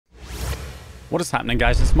What is happening,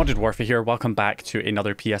 guys? It's Modded Warfare here. Welcome back to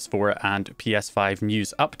another PS4 and PS5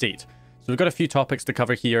 news update. So we've got a few topics to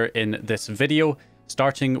cover here in this video,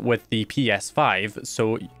 starting with the PS5.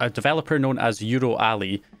 So a developer known as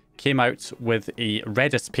EuroAli came out with a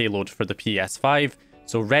Redis payload for the PS5.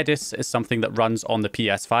 So Redis is something that runs on the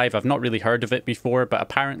PS5. I've not really heard of it before, but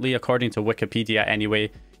apparently, according to Wikipedia anyway,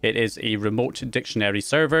 it is a remote dictionary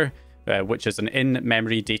server, which is an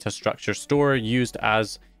in-memory data structure store used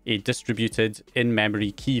as a distributed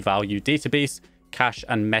in-memory key value database, cache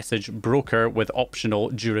and message broker with optional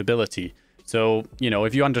durability. So,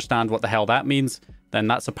 if you understand what the hell that means, then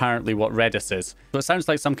that's apparently what Redis is. So it sounds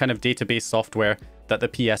like some kind of database software that the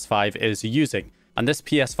PS5 is using. And this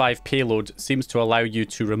PS5 payload seems to allow you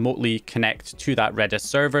to remotely connect to that Redis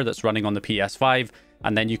server that's running on the PS5,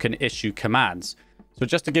 and then you can issue commands. So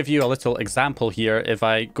just to give you a little example here, if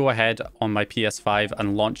I go ahead on my PS5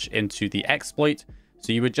 and launch into the exploit,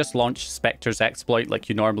 so you would just launch Spectre's exploit like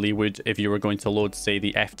you normally would if you were going to load, say,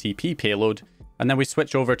 the FTP payload. And then we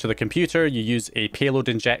switch over to the computer, you use a payload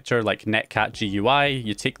injector like Netcat GUI,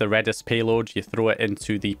 you take the Redis payload, you throw it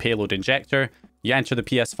into the payload injector, you enter the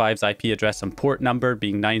PS5's IP address and port number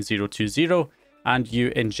being 9020, and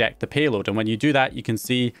you inject the payload. And when you do that, you can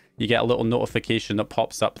see you get a little notification that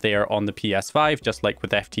pops up there on the PS5, just like with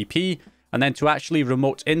FTP. And then to actually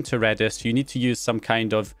remote into Redis, you need to use some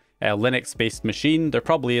kind of Linux-based machine. There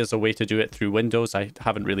probably is a way to do it through Windows. I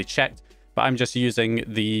haven't really checked, but I'm just using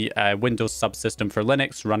the Windows subsystem for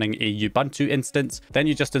Linux running a Ubuntu instance. Then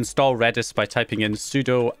you just install Redis by typing in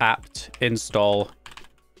sudo apt install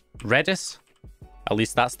Redis. At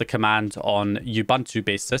least that's the command on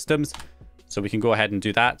Ubuntu-based systems. So we can go ahead and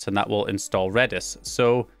do that, and that will install Redis.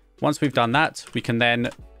 So once we've done that, we can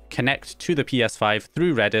then connect to the PS5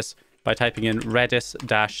 through Redis by typing in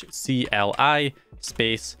redis-cli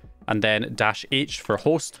space and then -h for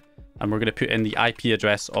host. And we're going to put in the IP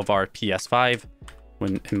address of our PS5.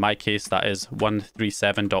 When in my case, that is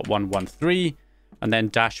 137.113. And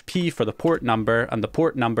then -p for the port number, and the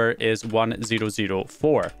port number is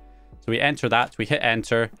 1004. So we enter that, we hit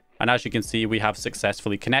enter, and as you can see, we have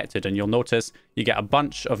successfully connected. And you'll notice you get a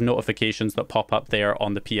bunch of notifications that pop up there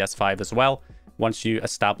on the PS5 as well once you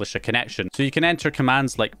establish a connection. So you can enter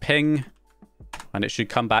commands like ping, and it should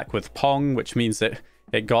come back with pong, which means that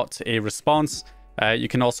it got a response. You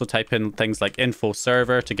can also type in things like info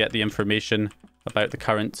server to get the information about the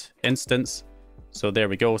current instance. So there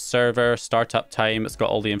we go, server, startup time, it's got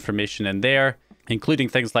all the information in there, including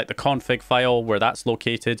things like the config file, where that's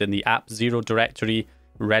located in the app0 directory,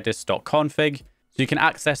 redis.config. So you can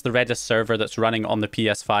access the Redis server that's running on the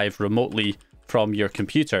PS5 remotely from your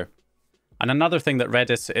computer. And another thing that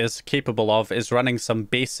Redis is capable of is running some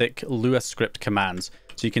basic Lua script commands.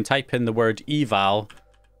 So you can type in the word eval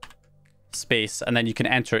space, and then you can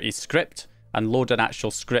enter a script and load an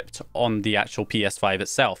actual script on the actual PS5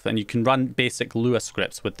 itself. And you can run basic Lua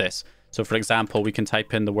scripts with this. So for example, we can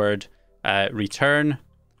type in the word return,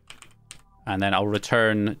 and then I'll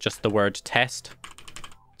return just the word test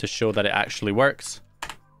to show that it actually works.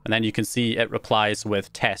 And then you can see it replies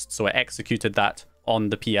with test. So it executed that on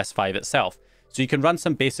the PS5 itself. So you can run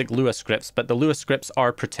some basic Lua scripts, but the Lua scripts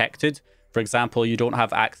are protected. For example, you don't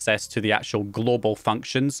have access to the actual global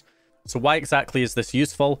functions. So why exactly is this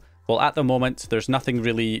useful? Well, at the moment, there's nothing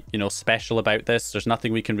really, special about this. There's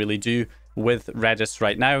nothing we can really do with Redis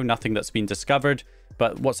right now, nothing that's been discovered.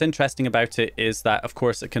 But what's interesting about it is that, of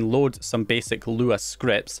course, it can load some basic Lua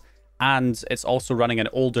scripts, and it's also running an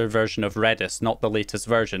older version of Redis, not the latest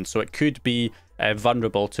version. So it could be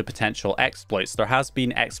vulnerable to potential exploits. There has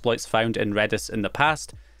been exploits found in Redis in the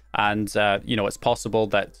past, and, it's possible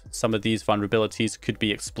that some of these vulnerabilities could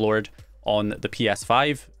be explored on the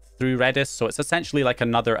PS5 through Redis. So it's essentially like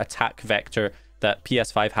another attack vector that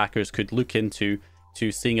PS5 hackers could look into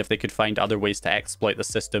to seeing if they could find other ways to exploit the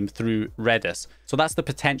system through Redis. So that's the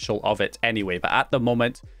potential of it anyway. But at the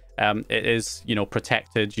moment, it is,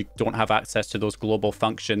 protected. You don't have access to those global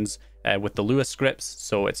functions with the Lua scripts.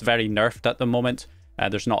 So it's very nerfed at the moment.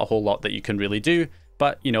 There's not a whole lot that you can really do.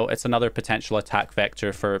 But, it's another potential attack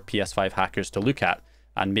vector for PS5 hackers to look at.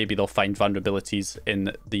 And maybe they'll find vulnerabilities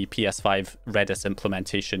in the PS5 Redis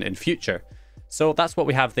implementation in future. So that's what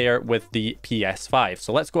we have there with the PS5.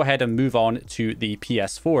 So let's go ahead and move on to the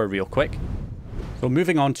PS4 real quick. So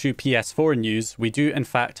moving on to PS4 news, we do in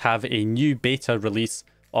fact have a new beta release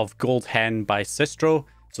of GoldHEN by SiSTRo.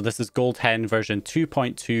 So this is GoldHEN version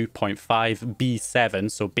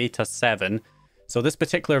 2.2.5b7, so beta 7. So this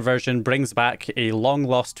particular version brings back a long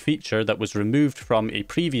lost feature that was removed from a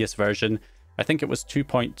previous version. I think it was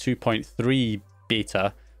 2.2.3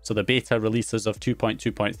 beta. So the beta releases of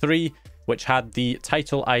 2.2.3, which had the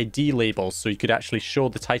title ID labels. So you could actually show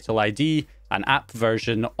the title ID and app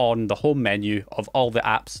version on the home menu of all the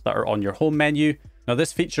apps that are on your home menu. Now,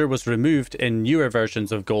 this feature was removed in newer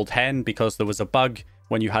versions of GoldHEN because there was a bug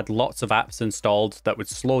when you had lots of apps installed that would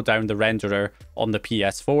slow down the renderer on the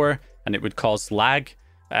PS4 and it would cause lag.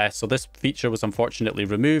 So this feature was unfortunately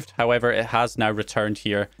removed. However, it has now returned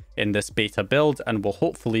here in this beta build and will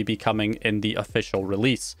hopefully be coming in the official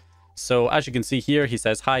release. So as you can see here, he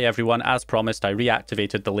says, "Hi everyone, as promised, I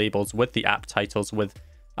reactivated the labels with the app titles with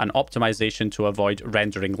an optimization to avoid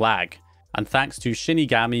rendering lag. And thanks to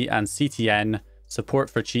Shinigami and CTN, support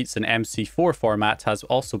for cheats in MC4 format has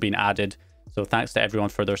also been added. So thanks to everyone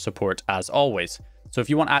for their support as always." So if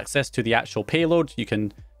you want access to the actual payload, you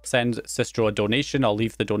can send SiSTRo a donation. I'll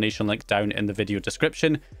leave the donation link down in the video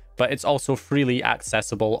description, but it's also freely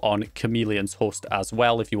accessible on Chameleon's host as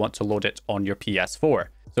well if you want to load it on your PS4.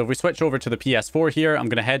 So if we switch over to the PS4 here, I'm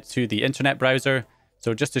going to head to the internet browser.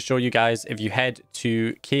 So just to show you guys, if you head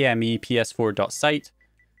to kmeps4.site,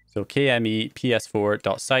 so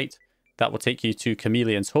kmeps4.site, that will take you to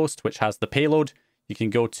Chameleon's host, which has the payload. You can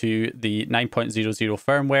go to the 9.00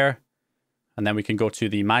 firmware, and then we can go to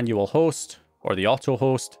the manual host or the auto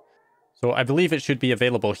host. So I believe it should be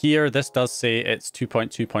available here. This does say it's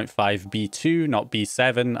 2.2.5b2, not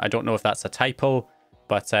b7. I don't know if that's a typo,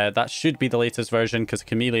 but that should be the latest version because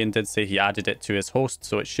Chameleon did say he added it to his host,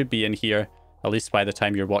 so it should be in here, at least by the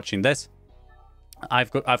time you're watching this.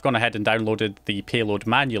 I've gone ahead and downloaded the payload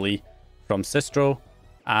manually from SiSTRo,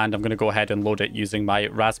 and I'm going to go ahead and load it using my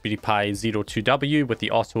Raspberry Pi 02W with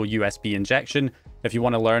the auto USB injection. If you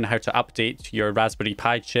want to learn how to update your Raspberry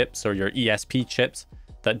Pi chips or your ESP chips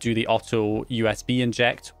that do the auto USB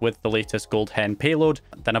inject with the latest GoldHEN payload,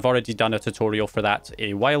 then I've already done a tutorial for that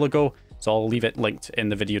a while ago, so I'll leave it linked in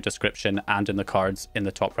the video description and in the cards in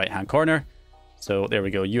the top right hand corner. So there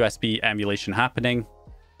we go, USB emulation happening,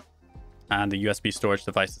 and the USB storage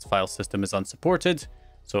devices file system is unsupported,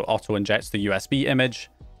 so auto injects the USB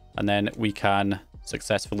image, and then we can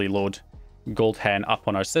successfully load GoldHEN up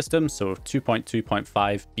on our system. So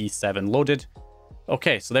 2.2.5b7 loaded.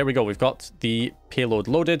 Okay, so there we go, we've got the payload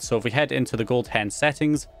loaded. So if we head into the GoldHEN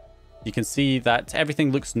settings, you can see that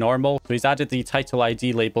everything looks normal. So he's added the title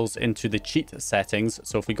ID labels into the cheat settings.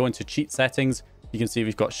 So if we go into cheat settings, you can see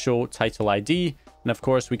we've got show title ID, and of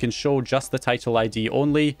course we can show just the title ID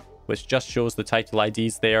only, which just shows the title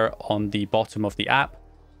IDs there on the bottom of the app.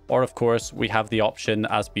 Or of course we have the option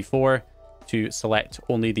as before to select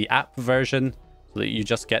only the app version, so that you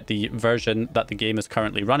just get the version that the game is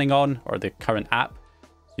currently running on, or the current app.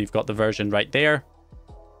 So you've got the version right there.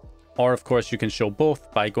 Or of course you can show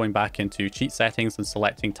both by going back into cheat settings and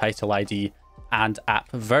selecting title ID and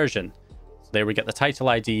app version. So there we get the title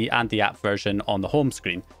ID and the app version on the home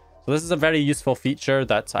screen. So this is a very useful feature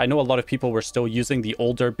that I know a lot of people were still using the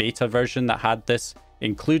older beta version that had this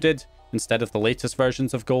included instead of the latest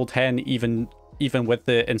versions of GoldHEN, even with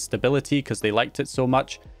the instability, because they liked it so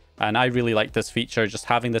much. And I really like this feature. Just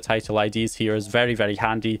having the title IDs here is very, very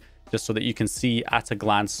handy, just so that you can see at a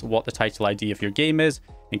glance what the title ID of your game is,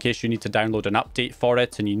 in case you need to download an update for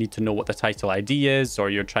it and you need to know what the title ID is, or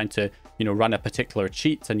you're trying to, run a particular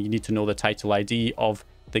cheat and you need to know the title ID of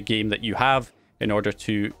the game that you have in order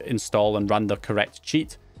to install and run the correct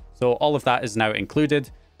cheat. So all of that is now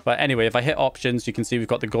included. But anyway, if I hit options, you can see we've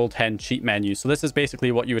got the GoldHEN cheat menu. So this is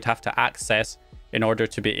basically what you would have to access in order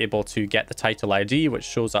to be able to get the title ID, which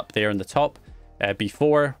shows up there in the top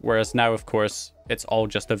before. Whereas now, of course, it's all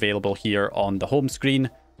just available here on the home screen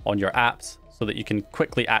on your apps so that you can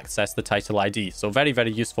quickly access the title ID. So very,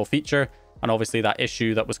 very useful feature. And obviously that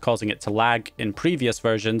issue that was causing it to lag in previous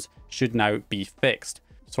versions should now be fixed.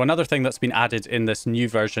 So another thing that's been added in this new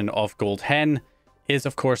version of GoldHEN is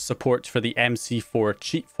of course support for the MC4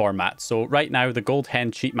 cheat format. So right now the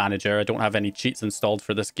GoldHEN cheat manager, I don't have any cheats installed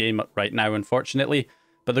for this game right now unfortunately,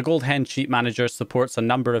 but the GoldHEN cheat manager supports a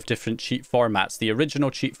number of different cheat formats. The original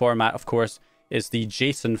cheat format of course is the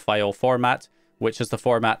JSON file format, which is the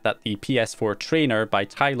format that the PS4 Trainer by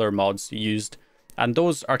Tyler Mods used, and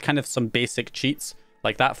those are kind of some basic cheats.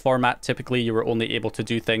 Like that format, typically you were only able to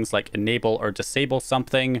do things like enable or disable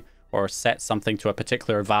something, or set something to a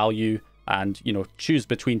particular value, and choose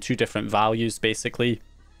between two different values basically.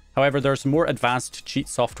 However, there's more advanced cheat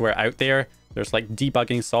software out there. There's like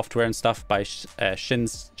debugging software and stuff by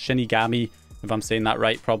Shinigami, if I'm saying that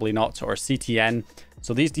right, probably not, or CTN.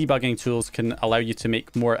 So these debugging tools can allow you to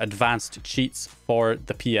make more advanced cheats for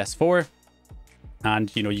the PS4,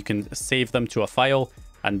 and you can save them to a file,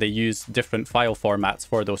 and they use different file formats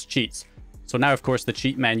for those cheats. So now of course the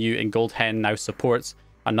cheat menu in GoldHEN now supports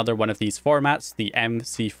another one of these formats, the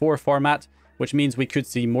MC4 format, which means we could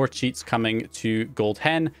see more cheats coming to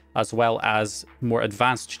GoldHEN, as well as more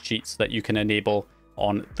advanced cheats that you can enable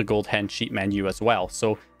on the GoldHEN cheat menu as well.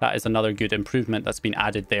 So that is another good improvement that's been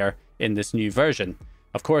added there in this new version.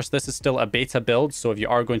 Of course, this is still a beta build, so if you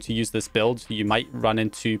are going to use this build, you might run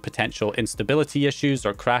into potential instability issues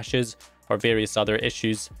or crashes or various other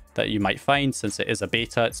issues that you might find. Since it is a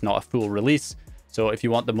beta, it's not a full release. So if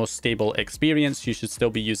you want the most stable experience, you should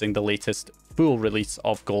still be using the latest full release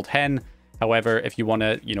of GoldHEN. However, if you want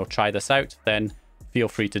to, try this out, then feel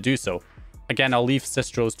free to do so. Again, I'll leave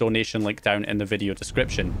SiSTRo's donation link down in the video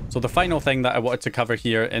description. So the final thing that I wanted to cover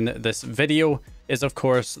here in this video is, of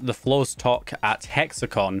course, TheFlow's talk at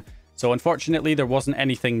Hexacon. So unfortunately, there wasn't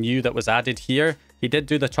anything new that was added here. He did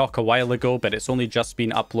do the talk a while ago, but it's only just been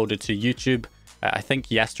uploaded to YouTube. I think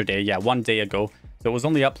yesterday, yeah, 1 day ago. So it was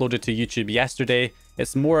only uploaded to YouTube yesterday.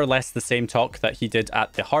 It's more or less the same talk that he did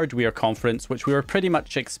at the hardware conference, which we were pretty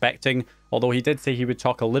much expecting, although he did say he would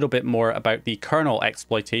talk a little bit more about the kernel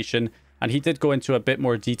exploitation, and he did go into a bit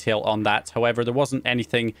more detail on that. However, there wasn't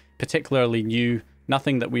anything particularly new,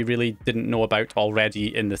 nothing that we really didn't know about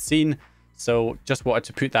already in the scene. So just wanted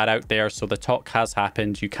to put that out there. So the talk has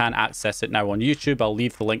happened. You can access it now on YouTube. I'll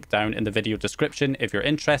leave the link down in the video description if you're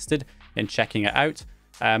interested in checking it out.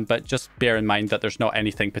 But just bear in mind that there's not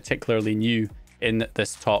anything particularly new in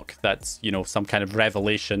this talk that's, some kind of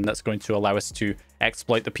revelation that's going to allow us to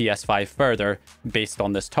exploit the PS5 further based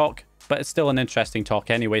on this talk. But it's still an interesting talk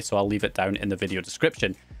anyway, so I'll leave it down in the video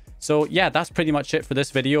description. So yeah, that's pretty much it for this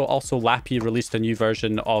video. Also, Lappy released a new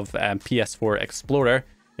version of PS4 Xplorer.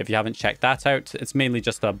 If you haven't checked that out, it's mainly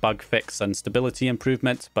just a bug fix and stability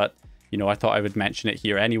improvement, but I thought I would mention it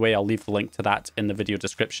here anyway. I'll leave the link to that in the video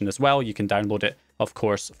description as well. You can download it, of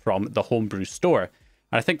course, from the Homebrew store.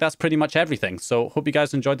 And I think that's pretty much everything. So hope you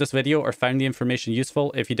guys enjoyed this video or found the information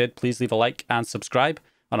useful. If you did, please leave a like and subscribe,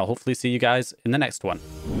 and I'll hopefully see you guys in the next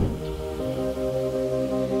one.